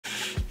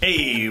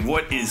Hey,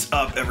 what is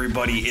up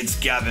everybody? It's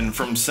Gavin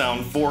from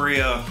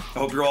Soundphoria. I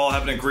hope you're all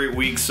having a great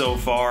week so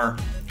far.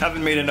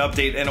 Haven't made an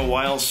update in a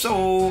while,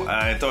 so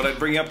I thought I'd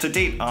bring you up to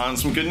date on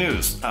some good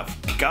news.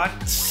 I've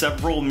got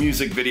several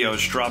music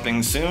videos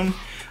dropping soon.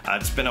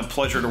 It's been a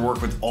pleasure to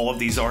work with all of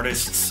these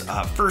artists.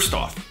 First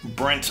off,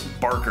 Brent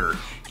Barker.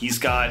 He's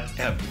got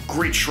a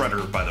great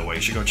shredder, by the way.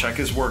 You should go check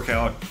his work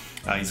out.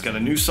 He's got a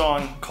new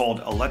song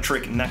called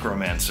Electric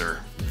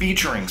Necromancer,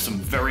 featuring some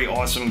very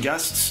awesome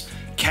guests.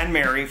 Ken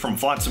Mary from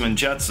Flotsam and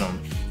Jetsam,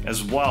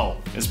 as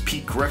well as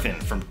Pete Griffin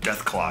from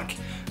Death Clock.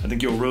 I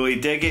think you'll really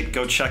dig it.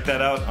 Go check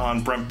that out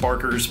on Brent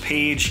Barker's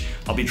page.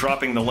 I'll be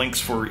dropping the links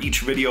for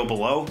each video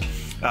below.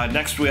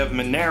 Next we have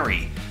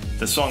Minari.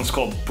 The song's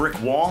called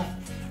Brick Wall.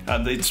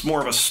 It's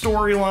more of a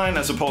storyline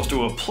as opposed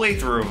to a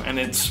playthrough, and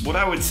it's what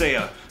I would say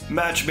a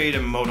match made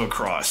in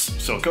motocross.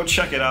 So go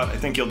check it out. I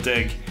think you'll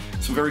dig.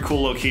 Some very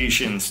cool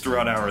locations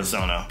throughout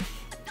Arizona.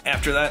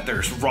 After that,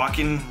 there's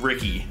Rockin'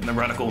 Ricky and the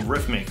Radical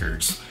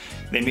Riffmakers.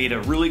 They made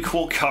a really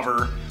cool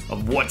cover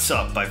of What's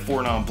Up by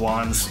Four Non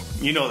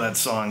Blondes. You know that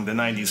song, the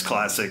 90s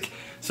classic.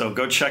 So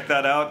go check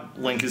that out.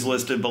 Link is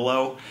listed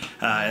below.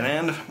 And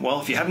then,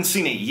 well, if you haven't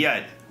seen it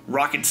yet,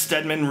 Rocket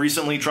Stedman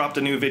recently dropped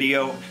a new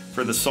video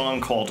for the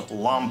song called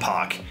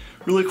Lompoc.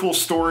 Really cool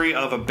story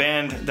of a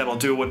band that'll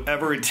do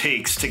whatever it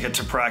takes to get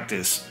to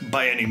practice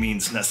by any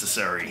means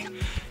necessary.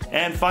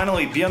 And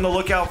finally, be on the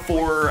lookout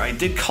for, I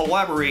did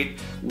collaborate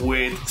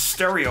with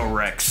Stereo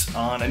Rex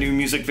on a new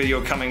music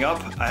video coming up.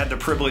 I had the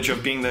privilege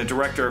of being the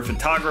director of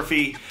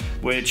photography,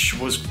 which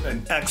was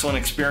an excellent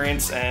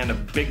experience, and a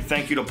big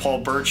thank you to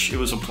Paul Birch. It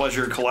was a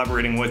pleasure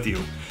collaborating with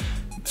you.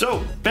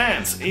 So,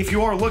 bands, if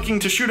you are looking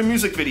to shoot a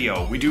music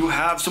video, we do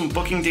have some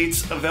booking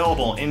dates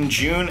available in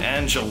June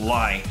and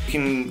July. You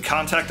can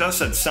contact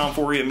us at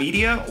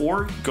soundphoria.media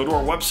or go to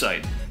our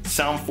website,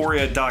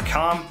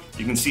 soundphoria.com.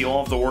 You can see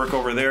all of the work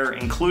over there,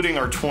 including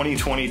our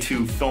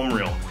 2022 film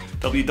reel,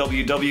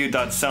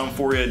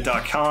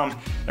 www.soundphoria.com.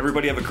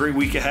 Everybody have a great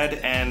week ahead,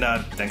 and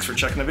thanks for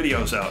checking the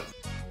videos out.